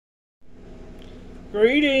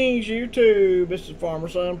Greetings YouTube, this is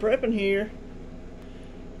Farmerssonprepping here.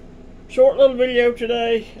 Short little video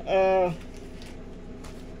today.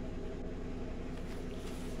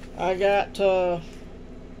 I got a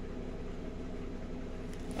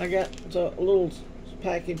little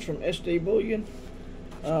package from SD Bullion.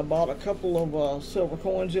 Bought a couple of silver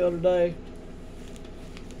coins the other day.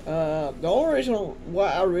 The only reason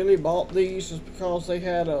why I really bought these is because they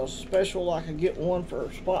had a special. I could get one for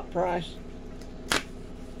spot price.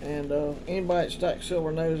 And anybody that stacks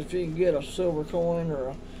silver knows if you can get a silver coin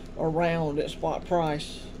or a round at spot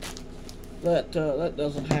price, that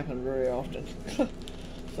doesn't happen very often.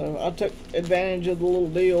 So I took advantage of the little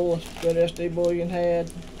deal that SD Bullion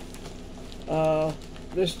had.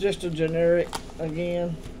 This is just a generic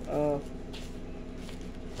again. There's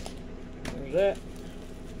that.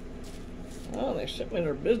 Oh, they sent me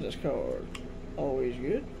their business card. Always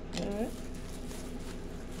good. All right.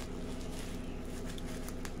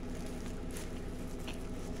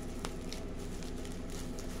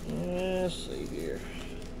 Let's see here.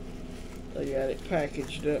 They got it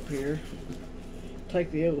packaged up here.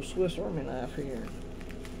 Take the old Swiss Army knife here.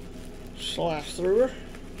 Slice through her.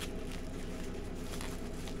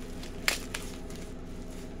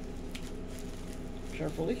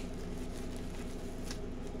 Carefully.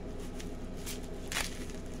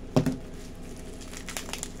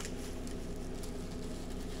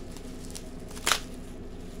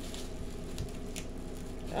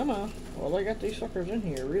 Come on. Well, they got these suckers in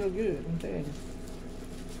here real good, I'm telling you.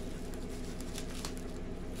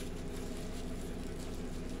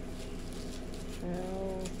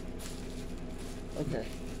 Okay.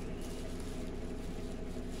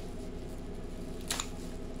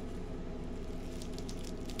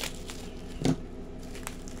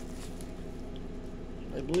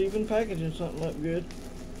 They believe in packaging something up good.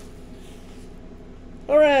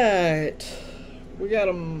 Alright. We got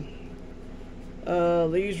them.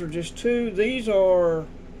 These are just two. These are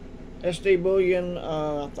SD Bullion,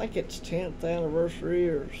 I think it's 10th anniversary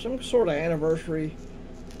or some sort of anniversary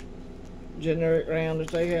generic round that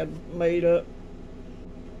they had made up.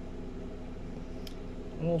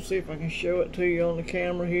 And we'll see if I can show it to you on the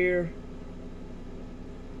camera here.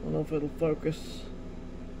 I don't know if it'll focus,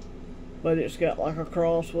 but it's got like a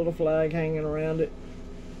cross with a flag hanging around it.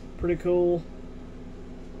 Pretty cool.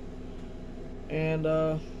 And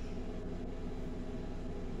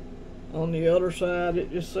on the other side,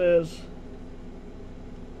 it just says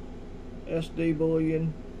SD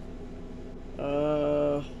Bullion.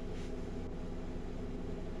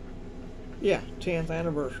 Yeah, 10th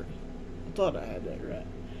anniversary. I thought I had that right.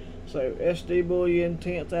 So SD Bullion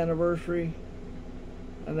 10th anniversary.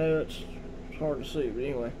 I know it's hard to see, but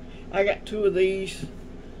anyway, I got two of these.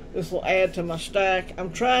 This will add to my stack.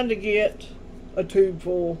 I'm trying to get a tube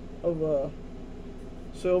full of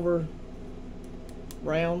silver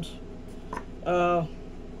rounds.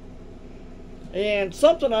 And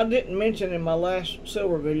something I didn't mention in my last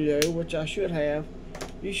silver video, which I should have,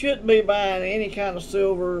 you shouldn't be buying any kind of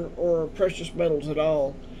silver or precious metals at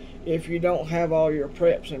all if you don't have all your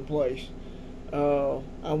preps in place. I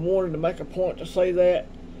wanted to make a point to say that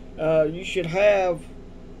you should have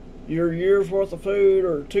your year's worth of food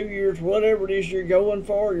or 2 years, whatever it is you're going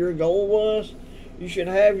for, your goal was. You should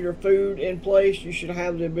have your food in place. You should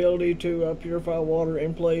have the ability to purify water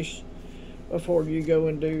in place before you go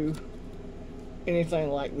and do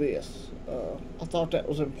anything like this. I thought that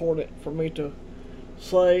was important for me to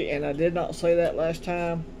say, and I did not say that last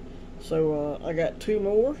time. So I got two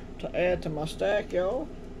more to add to my stack, y'all.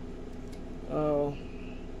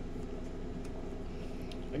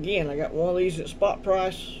 Again, I got one of these at spot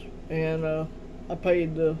price, and I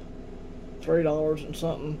paid the $3 and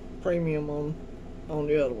something premium on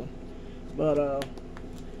the other one. But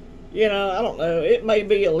you know, I don't know, it may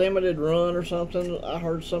be a limited run or something. I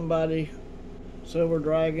heard somebody, Silver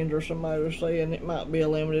Dragons or somebody was saying it might be a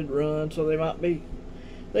limited run, so they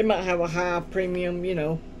might have a high premium, you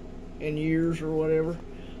know, in years or whatever.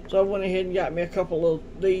 So I went ahead and got me a couple of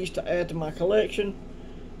these to add to my collection.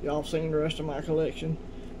 Y'all seen the rest of my collection.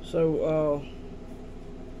 So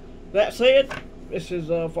that said, this is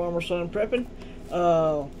Farmerssonprepping.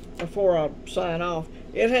 Before I sign off,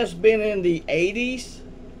 it has been in the 80s.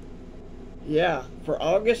 Yeah, for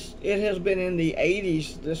August, it has been in the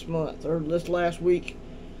 80s this month, or this last week.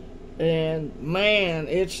 And man,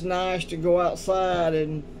 it's nice to go outside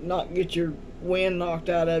and not get your wind knocked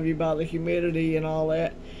out of you by the humidity and all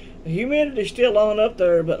that. The humidity's still on up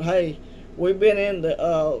there, but hey, we've been in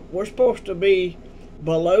the, we're supposed to be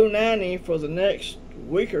below 90 for the next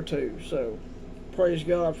week or two, so praise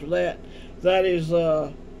God for that. That is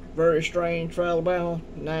very strange for Alabama,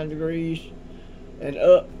 9 degrees. and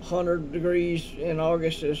up. 100 degrees in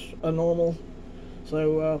August is a normal.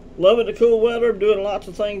 So loving the cool weather, doing lots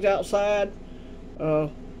of things outside.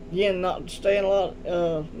 Again, not staying a lot,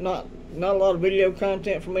 not a lot of video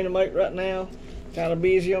content for me to make right now. Kind of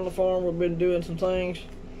busy on the farm. We've been doing some things,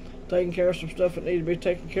 taking care of some stuff that needs to be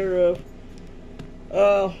taken care of.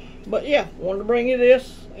 But yeah, wanted to bring you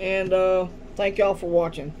this, and thank y'all for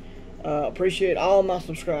watching. Appreciate all my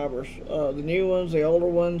subscribers, the new ones, the older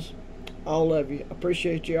ones. All of you.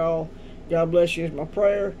 Appreciate y'all. God bless you is my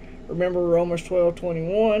prayer. Remember Romans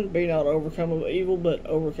 12:21, be not overcome of evil, but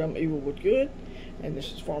overcome evil with good. And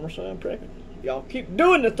this is Farmer Son Prepping. Y'all keep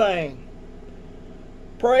doing the thing.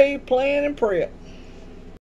 Pray, plan, and prep.